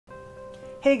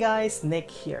Hey guys, Nick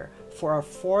here. For our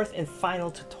fourth and final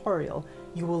tutorial,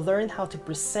 you will learn how to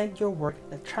present your work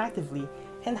attractively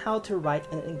and how to write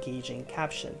an engaging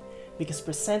caption. Because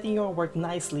presenting your work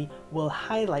nicely will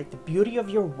highlight the beauty of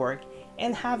your work,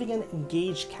 and having an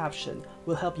engaged caption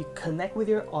will help you connect with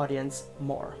your audience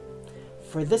more.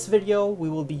 For this video,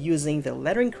 we will be using the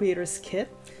Lettering Creators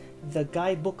Kit, the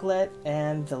guide booklet,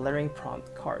 and the lettering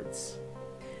prompt cards.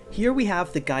 Here we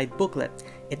have the guide booklet.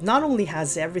 It not only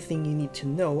has everything you need to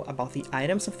know about the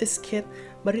items of this kit,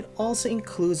 but it also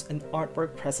includes an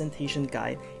artwork presentation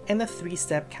guide and a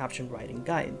 3-step caption writing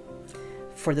guide.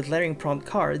 For the lettering prompt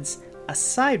cards,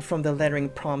 aside from the lettering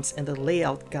prompts and the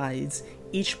layout guides,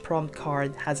 each prompt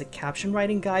card has a caption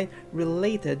writing guide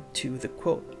related to the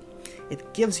quote.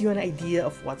 It gives you an idea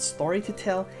of what story to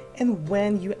tell, and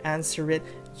when you answer it,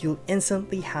 you'll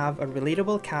instantly have a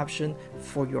relatable caption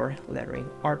for your lettering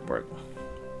artwork.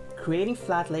 Creating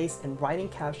flatlays and writing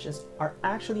captions are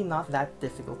actually not that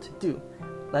difficult to do.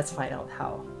 Let's find out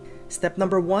how. Step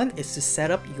number 1 is to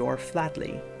set up your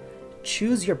flatlay.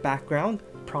 Choose your background,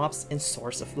 props, and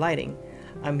source of lighting.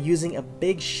 I'm using a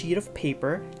big sheet of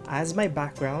paper as my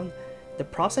background. The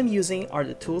props I'm using are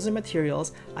the tools and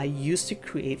materials I used to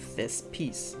create this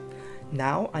piece.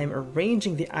 Now I'm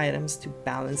arranging the items to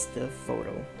balance the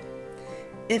photo.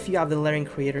 If you have the Lettering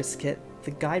Creators Kit,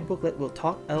 the guide booklet will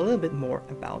talk a little bit more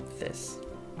about this.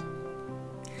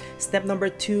 Step number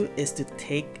 2 is to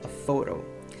take a photo.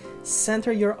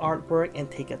 Center your artwork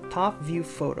and take a top view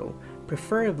photo,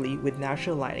 preferably with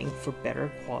natural lighting for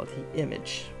better quality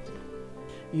image.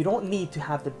 You don't need to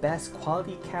have the best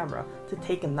quality camera to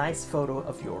take a nice photo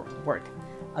of your work.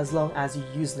 As long as you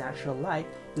use natural light,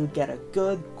 you'll get a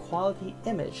good quality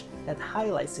image that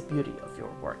highlights the beauty of your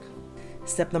work.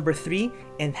 Step number 3,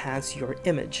 enhance your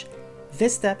image.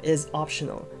 This step is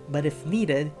optional, but if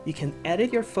needed, you can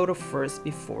edit your photo first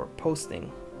before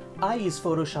posting. I use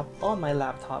Photoshop on my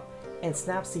laptop and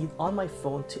Snapseed on my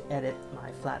phone to edit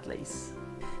my flatlays.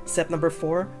 Step number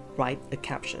 4, write a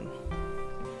caption.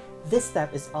 This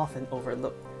step is often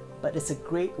overlooked, but it's a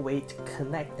great way to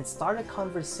connect and start a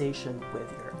conversation with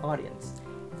your audience.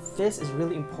 This is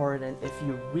really important if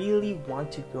you really want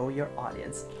to grow your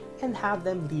audience and have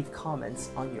them leave comments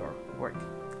on your work.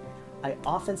 I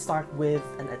often start with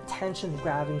an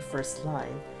attention-grabbing first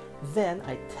line, then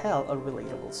I tell a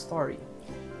relatable story.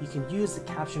 You can use the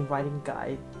caption writing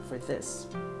guide for this.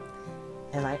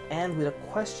 And I end with a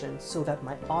question so that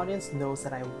my audience knows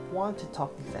that I want to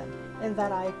talk to them and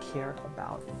that I care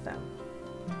about them.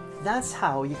 That's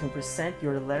how you can present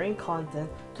your lettering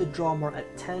content to draw more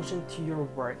attention to your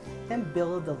work and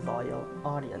build a loyal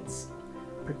audience.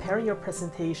 Preparing your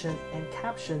presentation and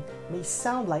caption may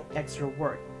sound like extra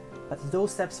work, but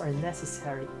those steps are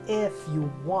necessary if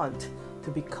you want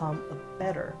to become a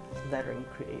better lettering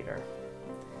creator.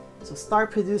 So start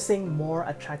producing more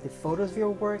attractive photos of your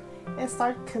work and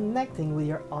start connecting with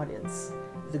your audience.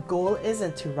 The goal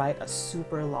isn't to write a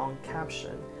super long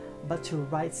caption, but to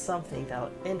write something that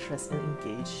will interest and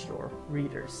engage your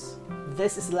readers.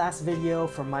 This is the last video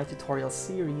for my tutorial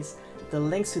series. The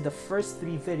links to the first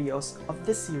 3 videos of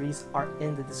this series are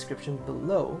in the description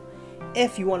below.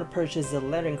 If you want to purchase the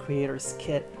Lettering Creators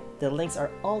Kit, the links are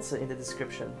also in the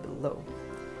description below.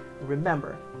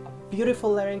 Remember, a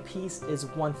beautiful lettering piece is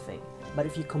one thing, but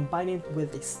if you combine it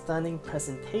with a stunning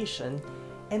presentation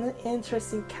and an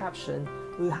interesting caption,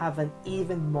 you'll have an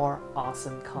even more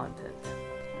awesome content.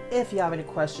 If you have any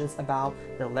questions about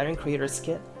the Lettering Creators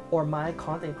Kit or my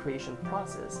content creation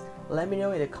process, let me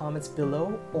know in the comments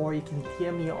below, or you can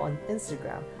DM me on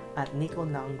Instagram at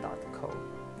niconang.co.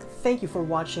 Thank you for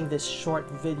watching this short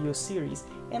video series,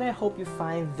 and I hope you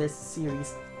find this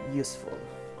series useful.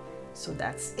 So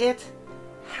that's it.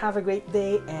 Have a great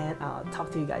day, and I'll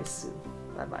talk to you guys soon.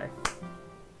 Bye bye.